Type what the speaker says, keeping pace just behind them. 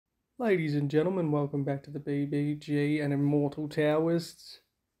Ladies and gentlemen, welcome back to the BBG and Immortal Taoists.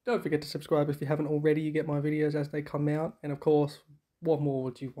 Don't forget to subscribe if you haven't already. You get my videos as they come out. And of course, what more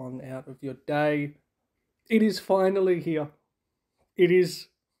would you want out of your day? It is finally here. It is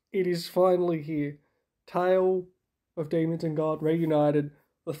finally here. Tale of Demons and God Reunited.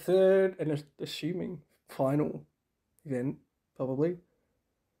 The third and assuming final event, probably.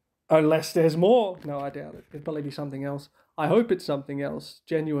 Unless there's more. No, I doubt it. It'd probably be something else. I hope it's something else,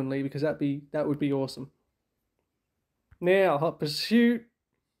 genuinely, because that would be awesome. Now, Hot Pursuit,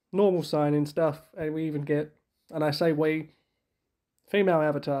 normal sign-in stuff, and we even get, and I say we, female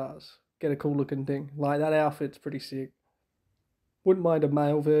avatars get a cool looking thing. Like, that outfit's pretty sick. Wouldn't mind a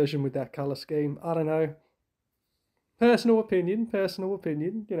male version with that colour scheme. I don't know. Personal opinion,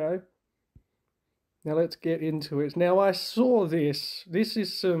 you know. Now let's get into it. Now I saw this. This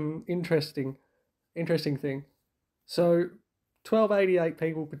is some interesting thing. So 1288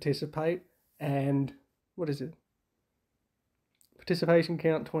 people participate, and what is it? Participation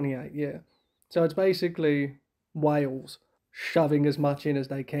count 28, yeah. So it's basically whales shoving as much in as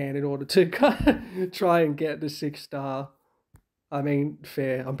they can in order to try and get the 6-star. I mean,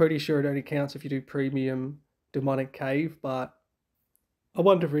 fair. I'm pretty sure it only counts if you do premium demonic cave, but I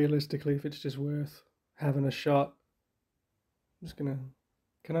wonder realistically if it's just worth having a shot. I'm just gonna,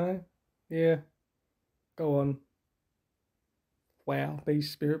 can I? Yeah, go on. Wow,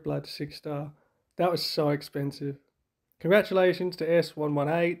 Beast Spirit Blood 6-star. That was so expensive. Congratulations to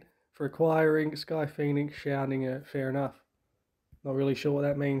S118 for acquiring Sky Phoenix Shouting. Fair enough. Not really sure what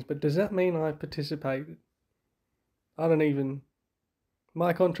that means, but does that mean I participated? I don't even.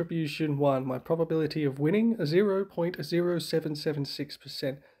 My contribution 1. My probability of winning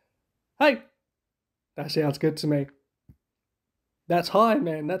 0.0776%. Hey! That sounds good to me. That's high,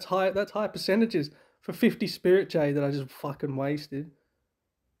 man. That's high percentages for 50 Spirit Jade that I just fucking wasted.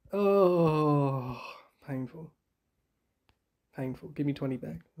 Oh, painful. Painful. Give me 20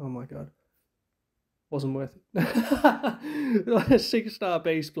 back. Oh my god. Wasn't worth it. 6-star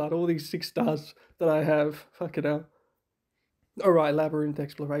Beast Blood. All these 6 stars that I have. Fuck it hell. Alright, Labyrinth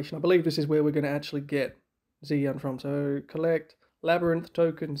Exploration. I believe this is where we're going to actually get Ziyun from. So, collect Labyrinth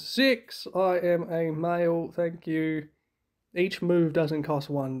token 6. I am a male. Thank you. Each move doesn't cost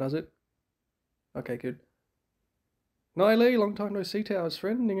 1, does it? Okay, good. Niley, long time no see, Towers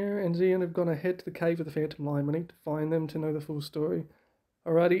friend. Ninger and Ziyun have gone ahead to the Cave of the Phantom Line. We need to find them to know the full story.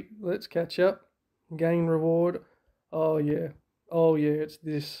 Alrighty, let's catch up. Gain reward. Oh yeah. Oh yeah, it's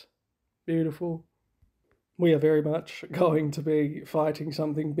this. Beautiful. We are very much going to be fighting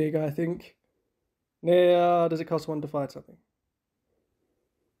something big, I think. Now, does it cost 1 to fight something?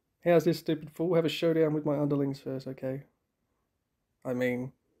 How's this, stupid fool? Have a showdown with my underlings first, okay. I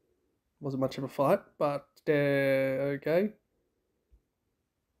mean, wasn't much of a fight, but okay.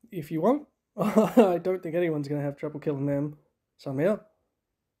 If you want. I don't think anyone's going to have trouble killing them somehow.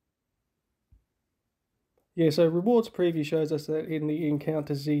 Yeah, so rewards preview shows us that in the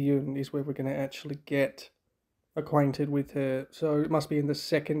encounter Ziyun is where we're going to actually get acquainted with her. So it must be in the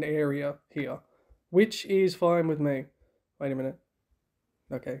second area here, which is fine with me. Wait a minute.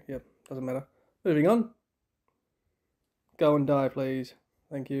 Okay, yep, doesn't matter. Moving on. Go and die, please.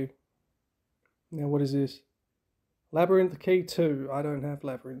 Thank you. Now, what is this? Labyrinth Key 2. I don't have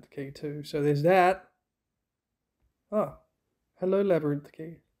Labyrinth Key 2. So there's that. Oh. Hello, Labyrinth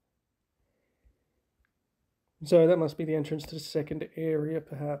Key. So that must be the entrance to the second area,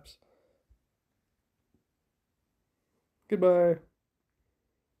 perhaps. Goodbye.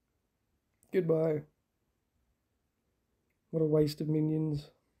 Goodbye. What a waste of minions.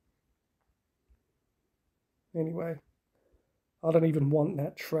 Anyway. I don't even want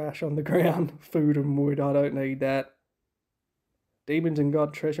that trash on the ground. Food and wood, I don't need that. Demons and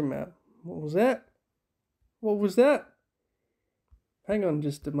God treasure map. What was that? What was that? Hang on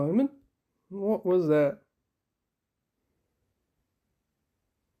just a moment. What was that?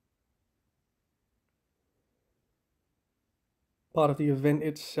 Part of the event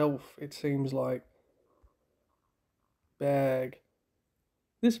itself, it seems like. Bag.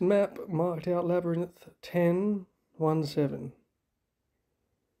 This map marked out Labyrinth 1017.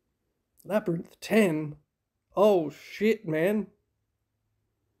 Labyrinth 10? Oh, shit, man.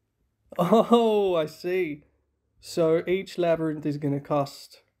 Oh, I see. So each labyrinth is going to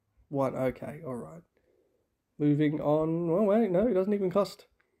cost 1. Okay, alright. Moving on. Oh, wait, no, it doesn't even cost.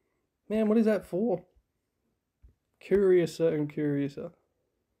 Man, what is that for? Curiouser and curiouser.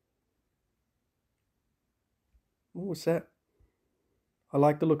 What's that? I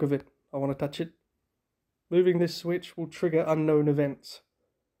like the look of it. I want to touch it. Moving this switch will trigger unknown events.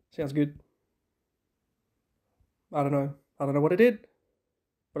 Sounds good. I don't know what it did.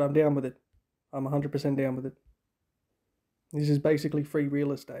 but I'm down with it. I'm 100% down with it. This is basically free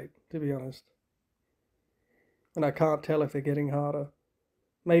real estate, to be honest. And I can't tell if they're getting harder.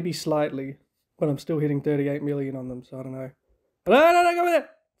 Maybe slightly, but I'm still hitting 38 million on them, so I don't know. No, go with it!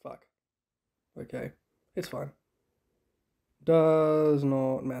 Fuck. Okay, it's fine. Does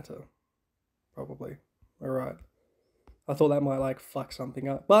not matter. Probably. Alright. I thought that might, like, fuck something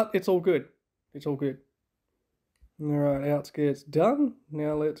up. But it's all good. It's all good. Alright, outskirts done.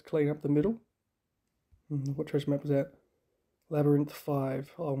 Now let's clean up the middle. What treasure map was that? Labyrinth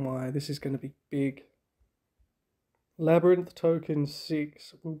 5. Oh my, this is going to be big. Labyrinth token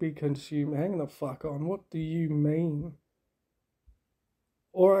 6 will be consumed. Hang the fuck on. What do you mean?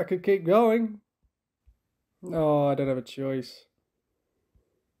 Or I could keep going. Oh, I don't have a choice.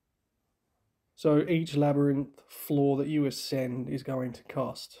 So each labyrinth floor that you ascend is going to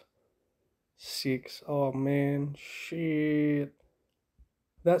cost 6. Oh man, shit.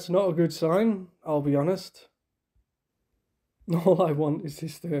 That's not a good sign, I'll be honest. All I want is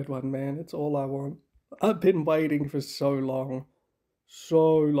this third one, man. It's all I want. I've been waiting for so long.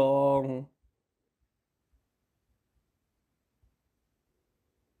 So long.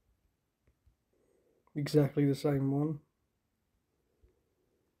 Exactly the same one.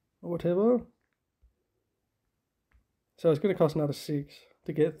 Whatever. So it's going to cost another 6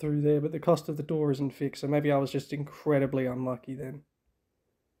 to get through there, but the cost of the door isn't fixed, so maybe I was just incredibly unlucky then.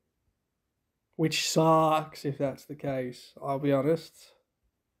 Which sucks if that's the case, I'll be honest.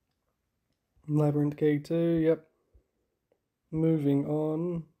 Labyrinth key 2, yep. Moving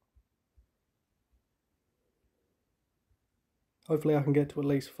on. Hopefully I can get to at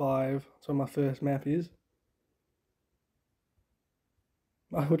least 5. That's what my first map is.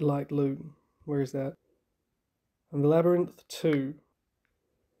 I would like loot. Where is that? And the Labyrinth 2.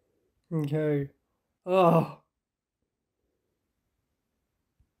 Okay. Oh.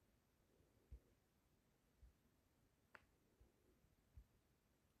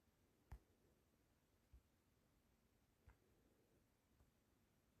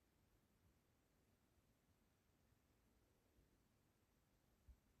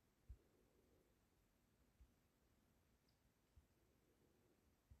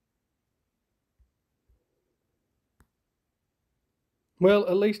 Well,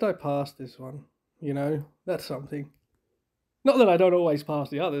 at least I passed this one, you know? That's something. Not that I don't always pass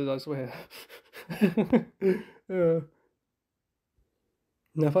the others, I swear.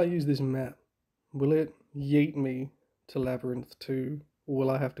 Now if I use this map, will it yeet me to Labyrinth 2, or will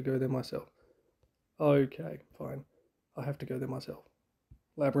I have to go there myself? Okay, fine. I have to go there myself.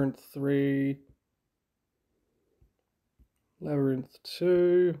 Labyrinth 3. Labyrinth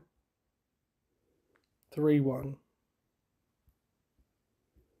 2. 3-1.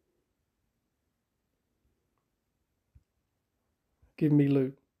 Give me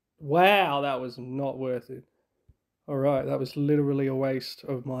loot. Wow, that was not worth it. Alright, that was literally a waste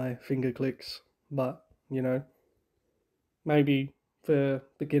of my finger clicks. But, you know, maybe for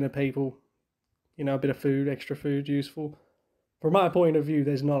beginner people, you know, a bit of food, extra food, useful. From my point of view,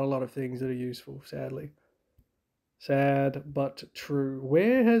 there's not a lot of things that are useful, sadly. Sad, but true.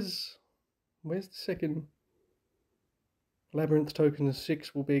 Where's the second? Labyrinth token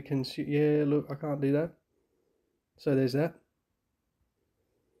 6 will be consumed. Yeah, look, I can't do that. So there's that.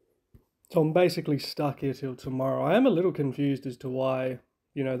 So I'm basically stuck here till tomorrow. I am a little confused as to why,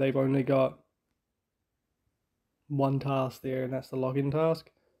 you know, they've only got one task there, and that's the login task.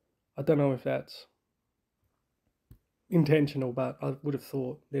 I don't know if that's intentional, but I would have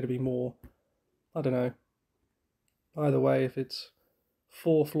thought there'd be more. I don't know. Either way, if it's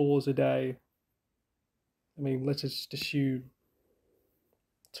 4 floors a day, I mean, let's just assume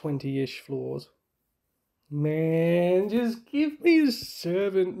 20-ish floors. Man, just give me the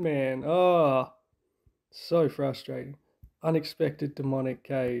servant, man. Oh, so frustrating. Unexpected demonic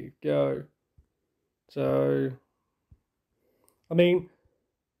cave. Go. So, I mean,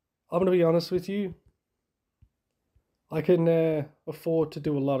 I'm going to be honest with you. I can afford to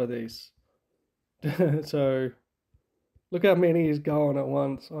do a lot of these. So, look how many is going at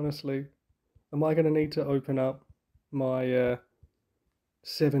once, honestly. Am I going to need to open up my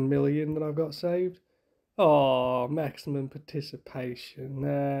 7 million that I've got saved? Oh, maximum participation.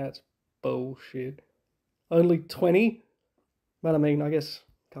 That's bullshit. Only 20? But I mean, I guess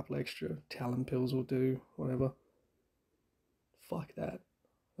a couple extra talent pills will do. Whatever. Fuck that.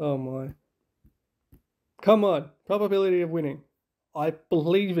 Oh my. Come on. Probability of winning. I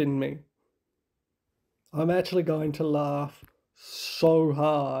believe in me. I'm actually going to laugh so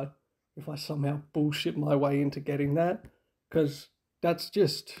hard if I somehow bullshit my way into getting that. Because that's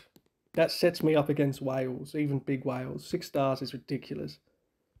just... that sets me up against whales, even big whales. 6 stars is ridiculous.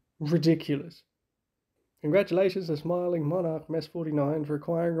 Ridiculous. Congratulations to Smiling Monarch Mess 49 for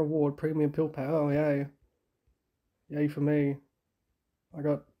acquiring reward premium pill pack. Oh, yay. Yay for me. I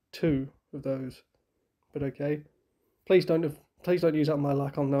got 2 of those. But okay. Please don't use up my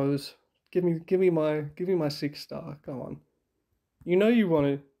luck on those. Give me my 6-star. Come on. You know you want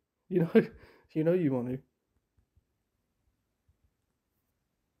to. You know you want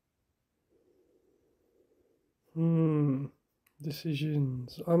to.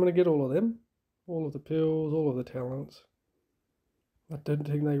 Decisions. I'm gonna get all of them. All of the pills, all of the talents. I don't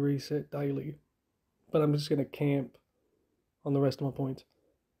think they reset daily. But I'm just gonna camp on the rest of my points.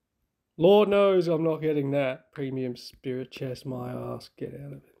 Lord knows I'm not getting that. Premium spirit chest, my ass. Get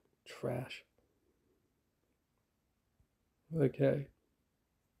out of it. Trash. Okay.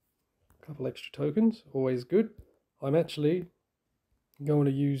 A couple extra tokens. Always good. I'm actually going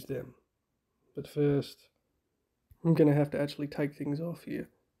to use them. But first, I'm going to have to actually take things off here.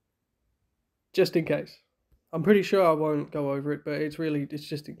 Just in case. I'm pretty sure I won't go over it, but it's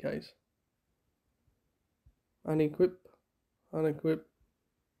just in case. Unequip. Unequip.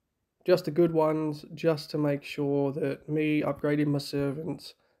 Just the good ones, just to make sure that me upgrading my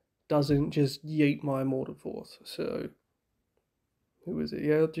servants doesn't just yeet my immortal force. So, who is it?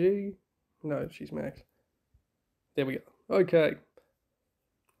 LG? No, she's max. There we go. Okay.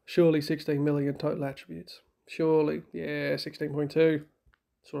 Surely 16 million total attributes. Surely. Yeah, 16.2.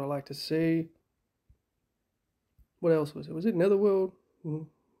 That's what I like to see. What else was it? Was it Netherworld?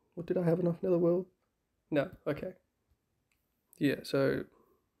 What, did I have enough Netherworld? No. Okay. Yeah, so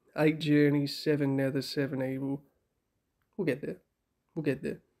 8 journeys, 7 nether, 7 evil. We'll get there. We'll get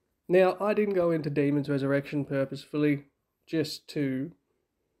there. Now, I didn't go into Demon's Resurrection purposefully, just to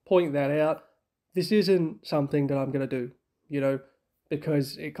point that out. This isn't something that I'm going to do, you know,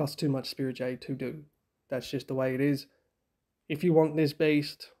 because it costs too much Spirit Jade to do. That's just the way it is. If you want this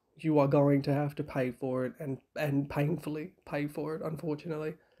beast, you are going to have to pay for it, and painfully pay for it,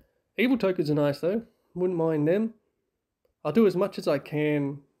 unfortunately. Evil tokens are nice, though. Wouldn't mind them. I'll do as much as I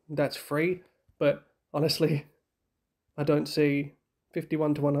can that's free, but honestly, I don't see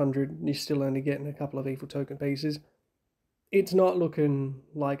 51 to 100, you're still only getting a couple of evil token pieces. It's not looking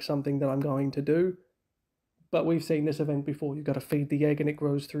like something that I'm going to do, but we've seen this event before. You've got to feed the egg and it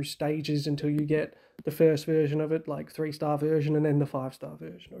grows through stages until you get the first version of it, like 3-star version, and then the 5-star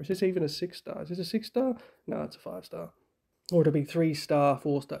version. Or is this even a 6-star? Is this a 6-star? No, it's a 5-star. Or it'll be 3-star,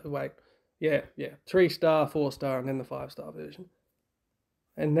 4-star, wait. Yeah, 3-star, 4-star, and then the 5-star version.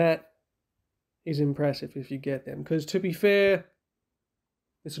 And that is impressive if you get them. Because to be fair,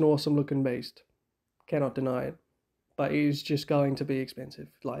 it's an awesome looking beast. Cannot deny it. But it is just going to be expensive.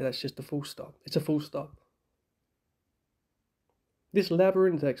 Like, that's just a full stop. It's a full stop. This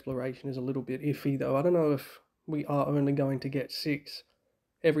labyrinth exploration is a little bit iffy though. I don't know if we are only going to get 6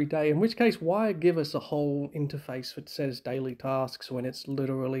 every day. In which case, why give us a whole interface that says daily tasks when it's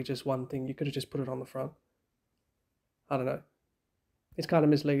literally just one thing? You could have just put it on the front. I don't know. It's kind of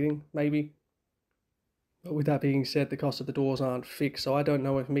misleading, maybe. But with that being said, the cost of the doors aren't fixed, so I don't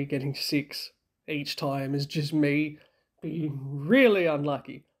know if me getting 6 each time is just me being really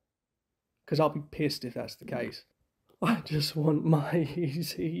unlucky. Because I'll be pissed if that's the case. I just want my Ye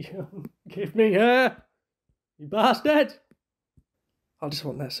Ziyun. Give me her, you bastard! I just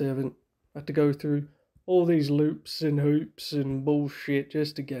want that servant. I have to go through all these loops and hoops and bullshit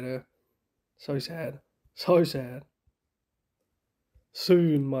just to get her. So sad. So sad.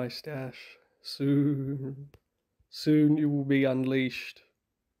 Soon, my stash. Soon. Soon you will be unleashed.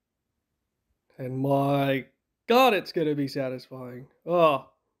 And my God, it's going to be satisfying. Oh,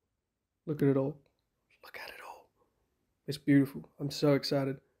 look at it all. Look at it all. It's beautiful. I'm so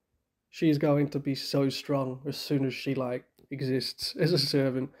excited. She is going to be so strong as soon as she, like, exists as a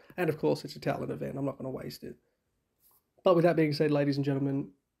servant. And, of course, it's a talent event. I'm not going to waste it. But with that being said, ladies and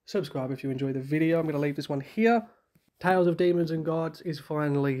gentlemen, subscribe if you enjoy the video. I'm going to leave this one here. Tales of Demons and Gods is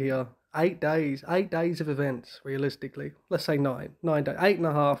finally here. 8 days. 8 days of events, realistically. Let's say 9. 9 days.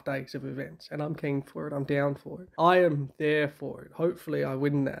 8.5 days of events. And I'm keen for it. I'm down for it. I am there for it. Hopefully I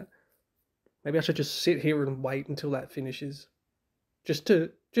win that. Maybe I should just sit here and wait until that finishes. Just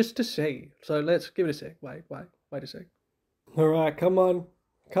to see. So let's give it a sec. Wait a sec. Alright, come on.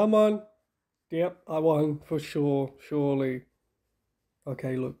 Come on. Yep, I won for sure. Surely.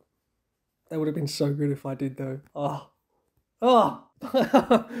 Okay, look. That would have been so good if I did though. Oh. Oh,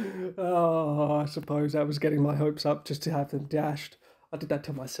 I suppose I was getting my hopes up just to have them dashed. I did that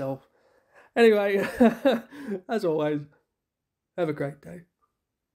to myself. Anyway, as always, have a great day.